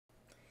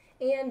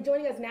And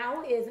joining us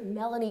now is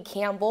Melanie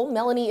Campbell.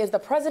 Melanie is the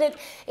president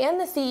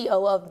and the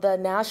CEO of the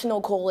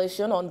National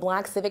Coalition on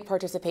Black Civic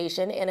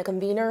Participation and a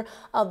convener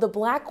of the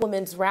Black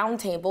Women's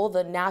Roundtable.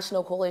 The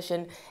National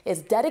Coalition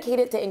is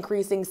dedicated to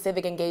increasing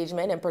civic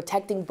engagement and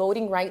protecting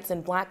voting rights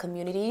in Black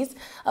communities.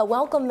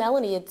 Welcome,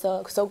 Melanie. It's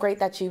so great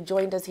that you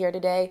joined us here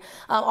today.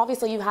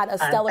 Obviously, you've had a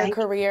stellar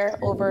career,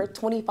 over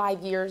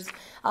 25 years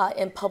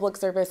in public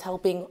service,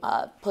 helping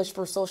push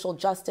for social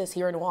justice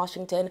here in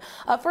Washington.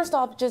 First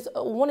off, just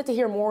wanted to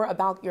hear more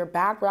about your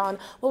background.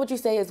 What would you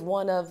say is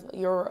one of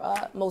your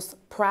most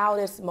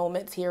proudest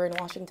moments here in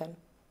Washington?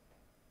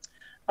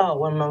 Oh,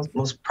 one of my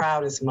most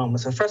proudest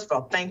moments. So first of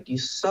all, thank you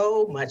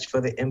so much for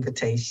the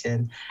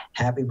invitation.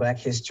 Happy Black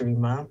History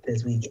Month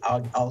as we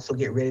also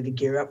get ready to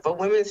gear up for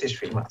Women's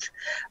History Month.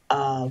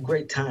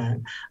 Great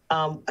time.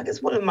 I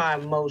guess one of my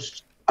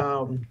most,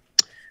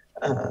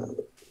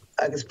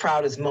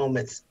 proudest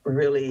moments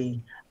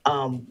really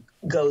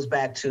goes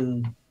back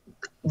to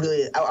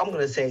I'm going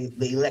to say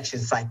the election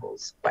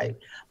cycles, right?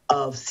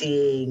 Of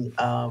seeing,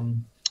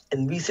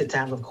 in recent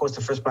times, of course,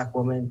 the first Black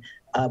woman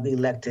be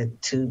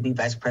elected to be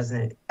Vice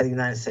President of the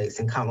United States,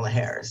 and Kamala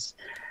Harris.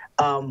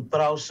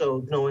 But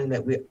also knowing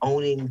that we're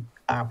owning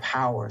our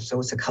power. So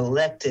it's a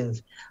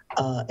collective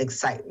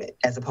excitement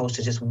as opposed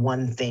to just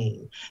one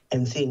thing,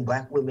 and seeing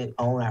Black women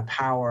own our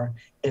power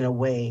in a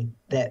way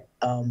that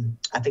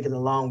I think in the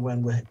long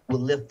run will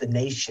lift the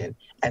nation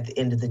at the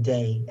end of the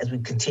day as we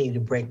continue to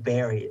break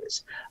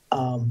barriers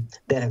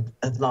that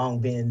have long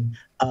been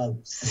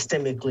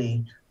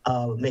systemically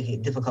making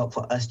it difficult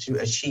for us to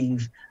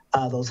achieve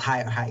those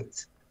higher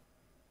heights.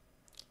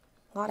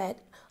 Got it.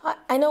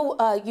 I know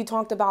you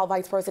talked about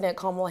Vice President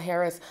Kamala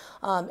Harris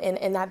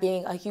and that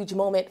being a huge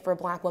moment for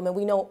Black women.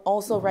 We know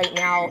also right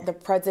now the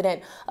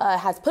president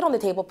has put on the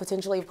table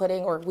potentially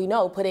putting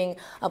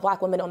a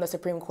Black woman on the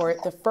Supreme Court,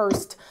 the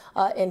first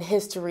in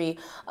history.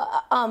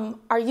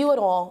 Are you at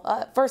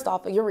all, first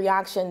off, your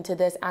reaction to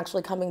this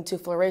actually coming to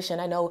fruition?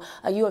 I know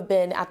you have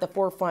been at the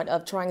forefront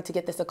of trying to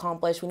get this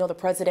accomplished. We know the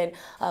president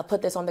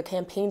put this on the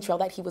campaign trail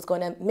that he was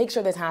going to make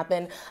sure this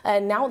happened.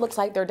 And now it looks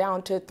like they're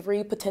down to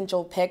 3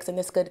 potential picks, and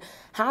this could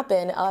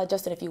happen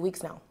just in a few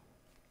weeks now.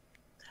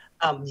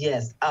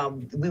 Yes,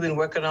 we've been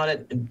working on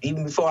it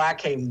even before I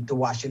came to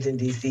Washington,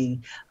 D.C.,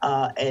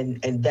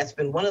 and that's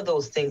been one of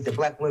those things that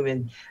Black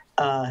women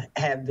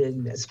have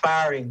been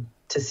aspiring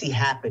to see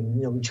happen.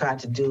 You know, we tried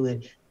to do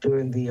it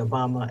during the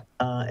Obama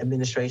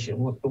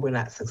administration, but we're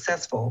not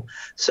successful.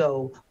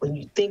 So when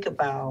you think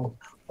about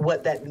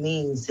what that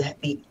means to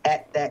be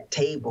at that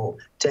table,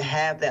 to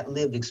have that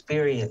lived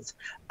experience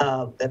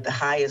at the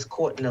highest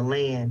court in the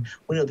land,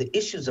 we know the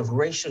issues of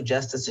racial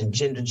justice and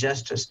gender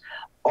justice,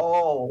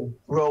 all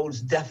roads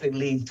definitely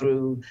lead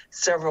through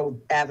several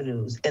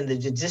avenues, and the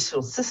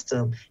judicial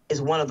system is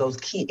one of those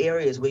key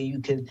areas where you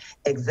can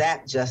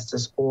exact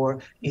justice or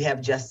you have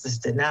justice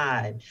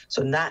denied.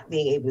 So not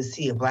being able to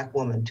see a Black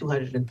woman,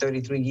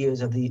 233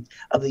 years of the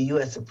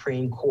U.S.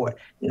 Supreme Court,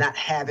 not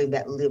having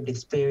that lived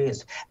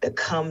experience that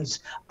comes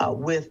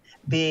with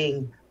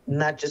being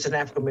not just an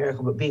African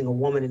American, but being a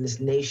woman in this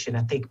nation,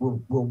 I think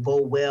will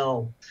bode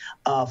well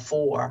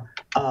for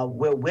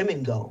where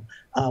women go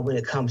when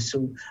it comes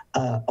to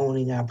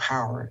owning our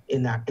power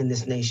in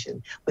this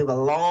nation. We have a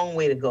long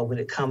way to go when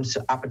it comes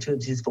to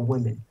opportunities for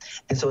women.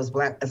 And so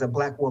as a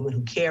Black woman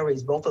who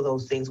carries both of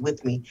those things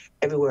with me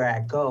everywhere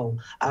I go,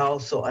 I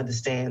also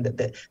understand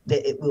that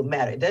it will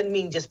matter. It doesn't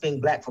mean just being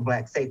Black for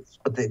Black's sake,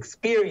 but the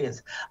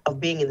experience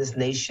of being in this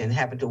nation,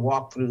 having to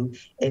walk through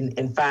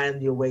and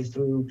find your way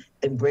through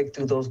and break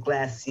through those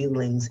glass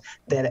ceilings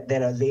that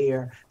are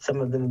there,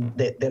 some of them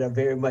that are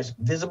very much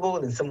visible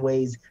and in some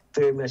ways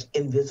very much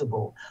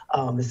invisible,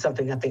 is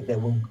something I think that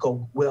will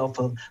go well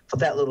for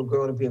that little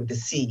girl to be able to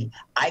see.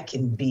 I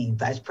can be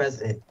Vice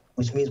President,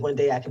 which means one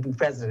day I can be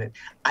president.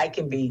 I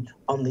can be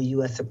on the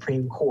U.S.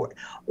 Supreme Court.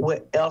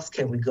 Where else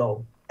can we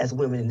go as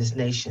women in this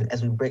nation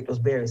as we break those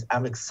barriers?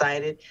 I'm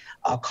excited,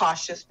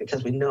 cautious,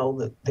 because we know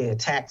that the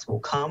attacks will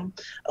come.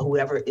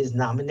 Whoever is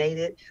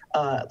nominated,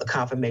 the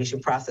confirmation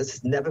process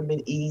has never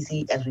been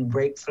easy as we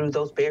break through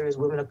those barriers.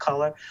 Women of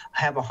color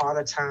have a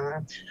harder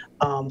time.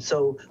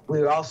 So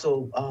we're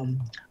also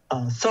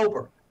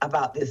sober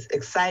about this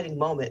exciting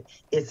moment.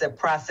 It's a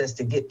process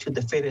to get to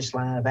the finish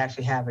line of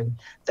actually having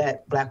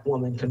that Black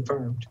woman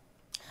confirmed.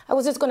 I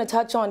was just going to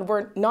touch on,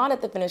 we're not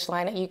at the finish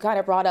line. You kind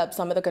of brought up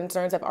some of the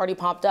concerns that have already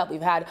popped up. We've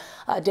had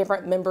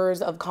different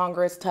members of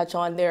Congress touch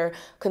on their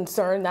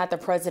concern that the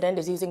president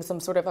is using some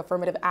sort of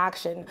affirmative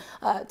action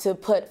to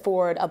put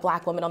forward a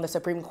Black woman on the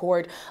Supreme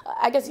Court.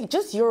 I guess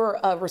just your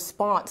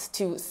response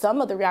to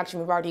some of the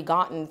reaction we've already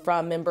gotten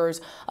from members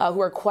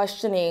who are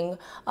questioning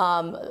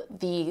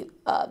the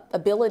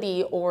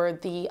ability or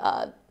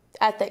the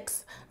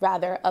ethics,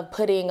 rather, of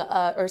putting,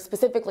 or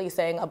specifically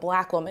saying a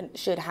Black woman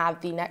should have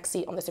the next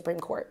seat on the Supreme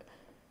Court?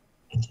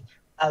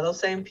 Those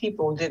same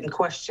people didn't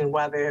question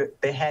why there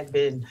had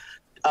been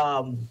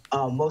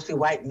mostly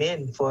white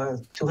men for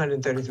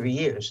 233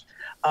 years.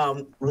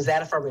 Was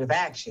that affirmative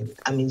action?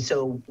 I mean,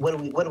 so what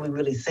are we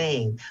really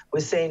saying? We're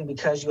saying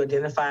because you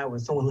identify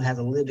with someone who has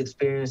a lived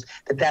experience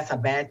that that's a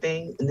bad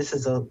thing. And this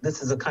is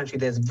a country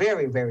that's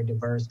very, very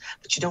diverse,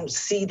 but you don't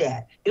see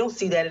that. You don't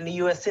see that in the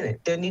U.S.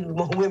 Senate. There need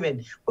more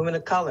women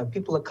of color,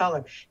 people of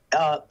color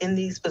in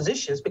these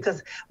positions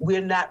because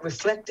we're not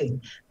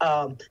reflecting.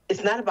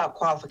 It's not about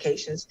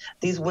qualifications.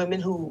 These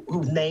women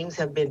whose names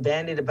have been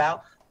bandied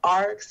about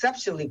are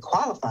exceptionally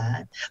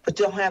qualified, but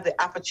don't have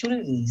the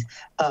opportunities.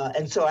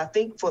 And so I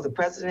think for the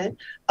President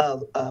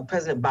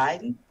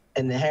Biden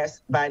and the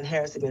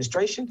Biden-Harris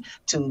administration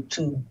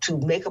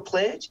to make a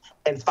pledge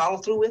and follow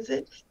through with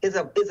it is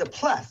a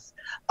plus.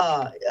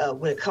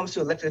 When it comes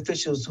to elected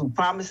officials who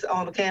promise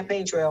on the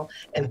campaign trail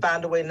and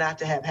find a way not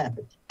to have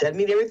happen. Doesn't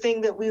mean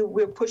everything that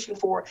we're pushing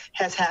for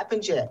has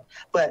happened yet,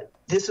 but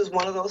this is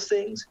one of those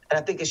things, and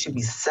I think it should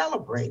be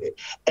celebrated.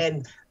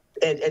 And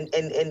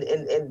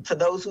for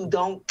those who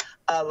don't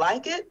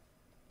like it,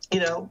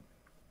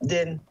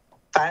 then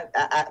fine.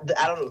 I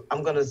don't.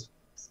 I'm going to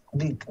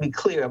be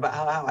clear about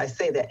how I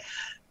say that.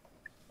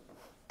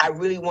 I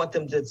really want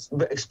them to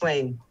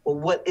explain. Well,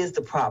 what is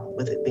the problem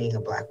with it being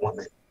a Black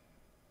woman?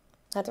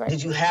 That's right.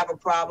 Did you have a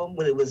problem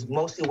when it was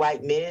mostly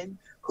white men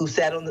who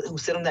sat on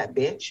that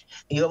bench?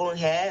 You only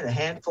had a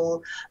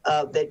handful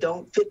that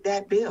don't fit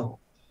that bill.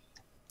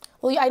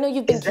 Well, I know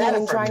you've been keen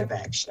in trying.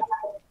 Action?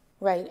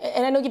 Right.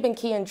 And I know you've been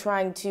key in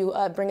trying to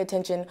bring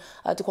attention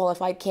to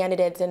qualified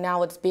candidates, and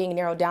now it's being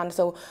narrowed down.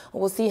 So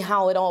we'll see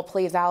how it all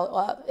plays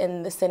out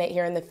in the Senate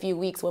here in the few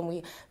weeks when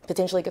we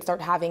potentially could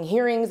start having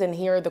hearings and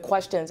hear the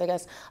questions, I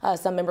guess,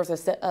 some members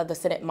of the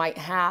Senate might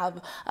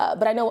have.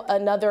 But I know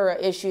another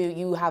issue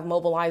you have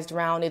mobilized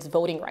around is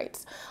voting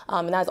rights.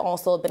 And that's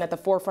also been at the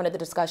forefront of the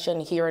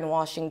discussion here in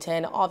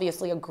Washington,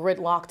 obviously a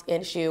gridlocked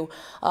issue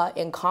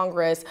in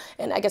Congress.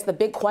 And I guess the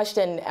big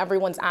question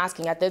everyone's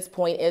asking at this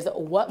point is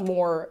what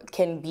more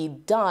can be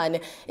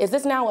done? Is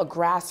this now a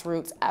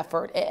grassroots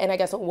effort? And I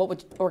guess what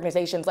would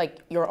organizations like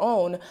your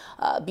own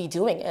be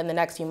doing in the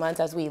next few months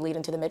as we lead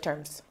into the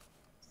midterms?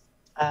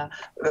 A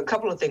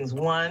couple of things.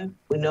 One,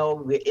 we know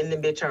we're in the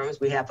midterms.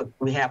 We have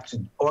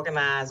to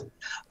organize.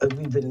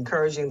 We've been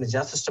encouraging the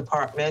Justice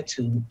Department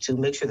to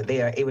make sure that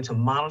they are able to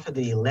monitor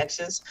the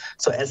elections.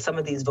 So as some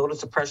of these voter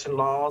suppression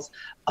laws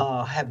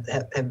have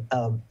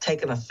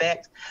taken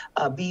effect,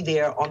 be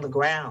there on the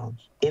ground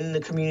in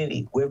the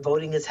community where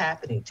voting is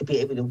happening to be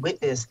able to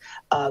witness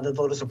the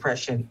voter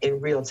suppression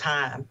in real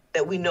time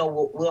that we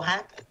know will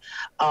happen.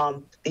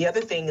 The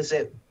other thing is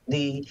that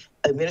the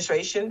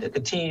administration to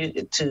continue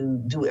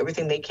to do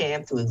everything they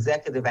can through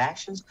executive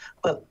actions,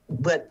 but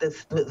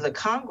the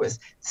Congress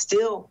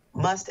still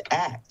must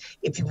act.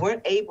 If you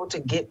weren't able to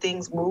get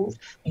things moved,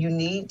 you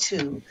need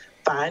to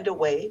find a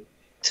way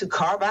to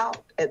carve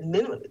out at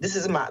minimum. This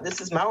is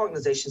my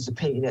organization's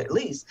opinion, at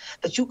least,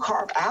 that you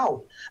carve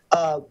out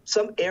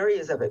some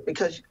areas of it.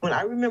 Because when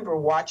I remember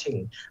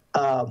watching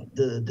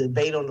the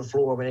debate on the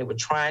floor when they were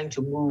trying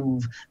to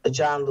move the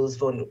John Lewis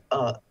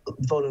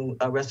Voting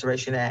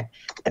Restoration Act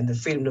and the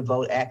Freedom to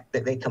Vote Act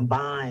that they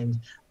combined,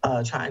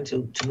 trying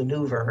to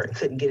maneuver and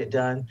couldn't get it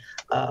done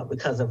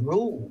because of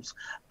rules.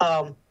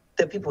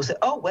 That people said,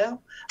 oh,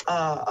 well,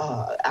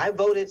 I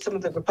voted, some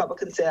of the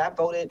Republicans said, I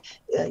voted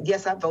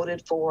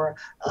for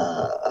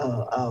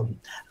the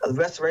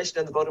restoration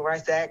of the Voting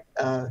Rights Act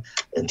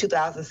in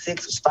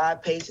 2006. It was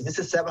 5 pages. This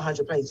is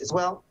 700 pages.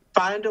 Well,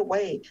 find a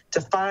way to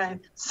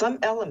find some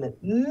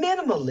element,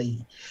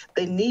 minimally.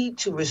 They need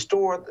to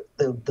restore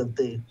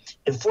the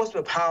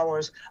enforcement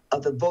powers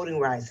of the Voting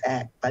Rights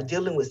Act by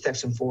dealing with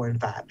Section 4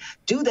 and 5.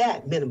 Do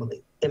that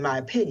minimally. In my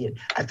opinion,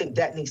 I think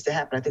that needs to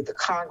happen. I think the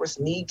Congress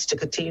needs to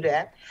continue to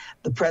act.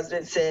 The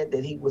president said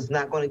that he was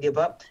not going to give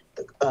up.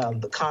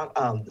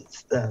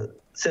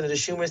 Senator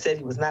Schumer said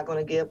he was not going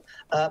to give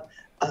up.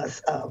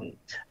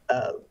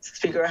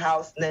 Speaker of the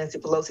House Nancy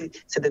Pelosi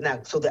said that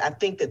not. So that I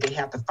think that they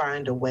have to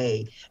find a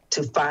way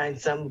to find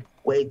some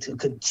way to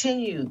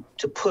continue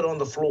to put on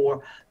the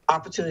floor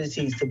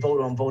opportunities to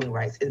vote on voting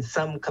rights in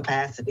some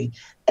capacity.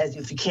 As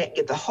if you can't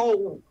get the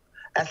whole.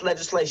 That's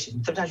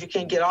legislation. Sometimes you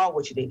can't get all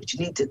what you need, but you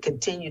need to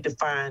continue to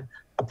find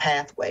a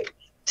pathway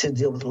to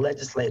deal with the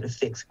legislative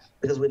fix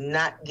because we're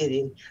not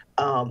getting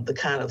the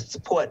kind of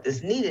support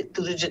that's needed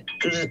through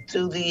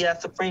the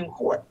Supreme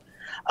Court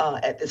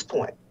at this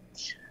point.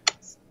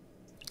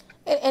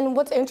 And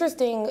what's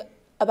interesting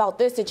about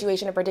this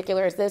situation in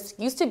particular is this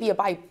used to be a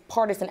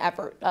bipartisan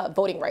effort,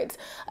 voting rights.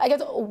 I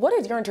guess, what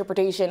is your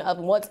interpretation of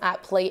what's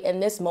at play in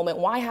this moment?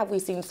 Why have we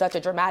seen such a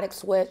dramatic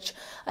switch?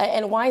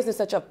 And why is this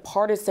such a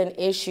partisan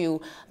issue,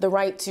 the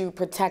right to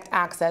protect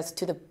access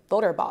to the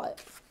voter ballot?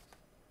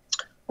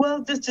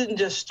 Well, this didn't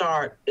just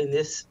start in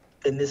this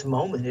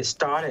moment. It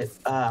started,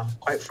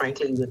 quite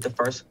frankly, with the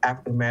first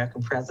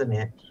African-American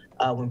president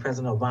when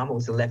President Obama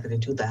was elected in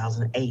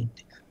 2008.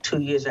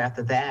 2 years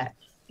after that,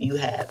 you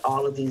had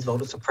all of these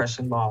voter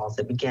suppression laws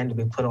that began to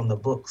be put on the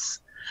books.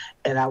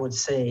 And I would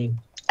say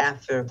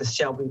after the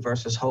Shelby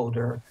versus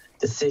Holder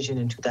decision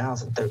in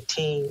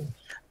 2013,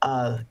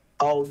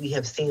 all we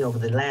have seen over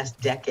the last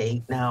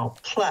decade now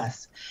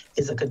plus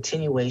is a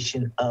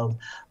continuation of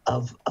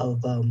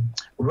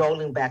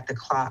rolling back the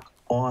clock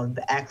on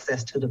the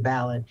access to the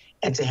ballot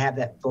and to have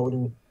that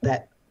voting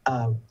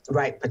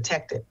right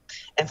protected.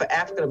 And for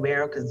African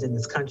Americans in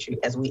this country,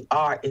 as we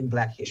are in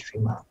Black History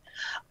Month,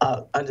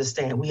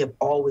 understand we have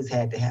always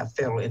had to have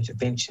federal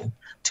intervention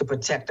to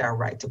protect our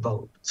right to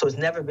vote. So it's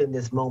never been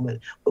this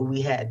moment where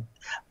we had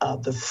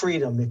the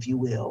freedom, if you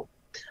will,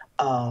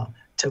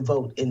 to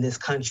vote in this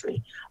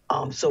country.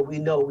 So we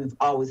know we've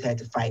always had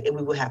to fight, and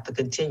we will have to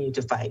continue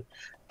to fight,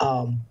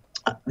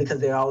 because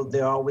there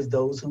are always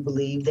those who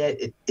believe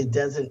that it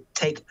doesn't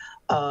take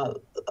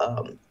all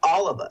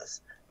of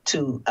us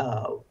to,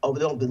 or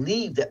don't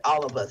believe that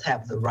all of us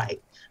have the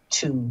right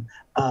to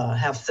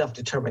have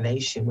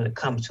self-determination when it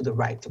comes to the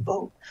right to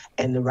vote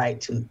and the right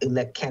to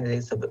elect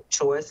candidates of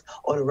choice,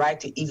 or the right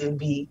to even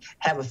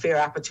have a fair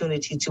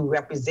opportunity to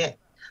represent.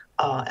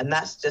 And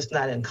that's just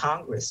not in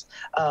Congress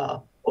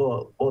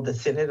or the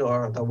Senate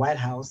or the White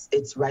House.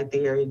 It's right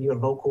there in your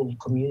local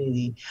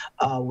community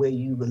where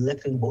you're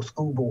electing both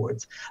school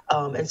boards.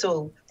 And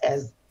so,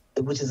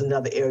 which is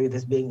another area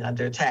that's being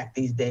under attack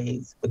these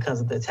days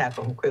because of the attack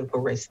on critical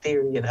race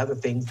theory and other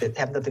things that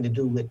have nothing to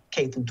do with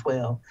K through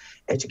 12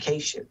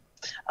 education.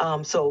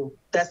 So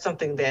that's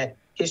something that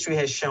history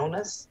has shown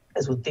us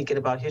as we're thinking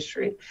about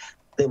history,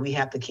 that we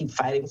have to keep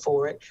fighting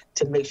for it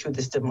to make sure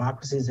this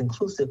democracy is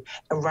inclusive.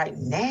 And right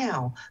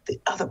now, the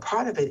other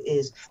part of it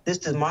is this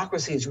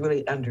democracy is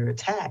really under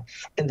attack.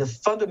 And the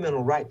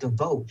fundamental right to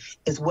vote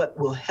is what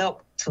will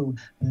help to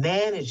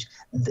manage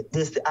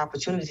the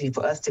opportunity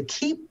for us to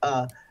keep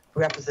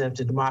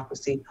representative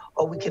democracy,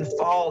 or we can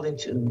fall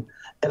into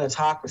an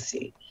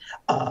autocracy,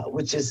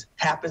 which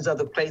happens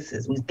other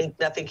places. We think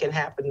nothing can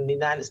happen in the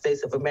United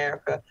States of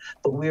America,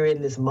 but we're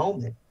in this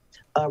moment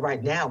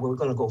right now where we're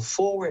going to go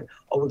forward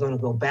or we're going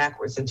to go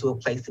backwards into a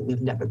place that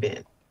we've never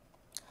been.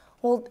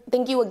 Well,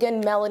 thank you again,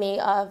 Melanie,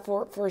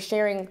 for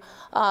sharing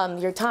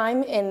your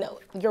time, and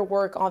your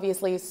work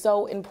obviously is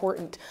so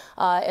important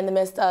in the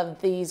midst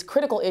of these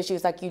critical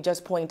issues like you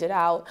just pointed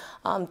out.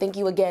 Thank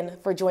you again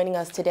for joining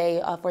us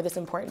today for this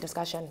important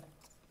discussion.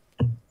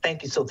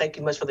 Thank you. So thank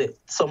you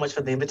so much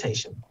for the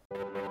invitation.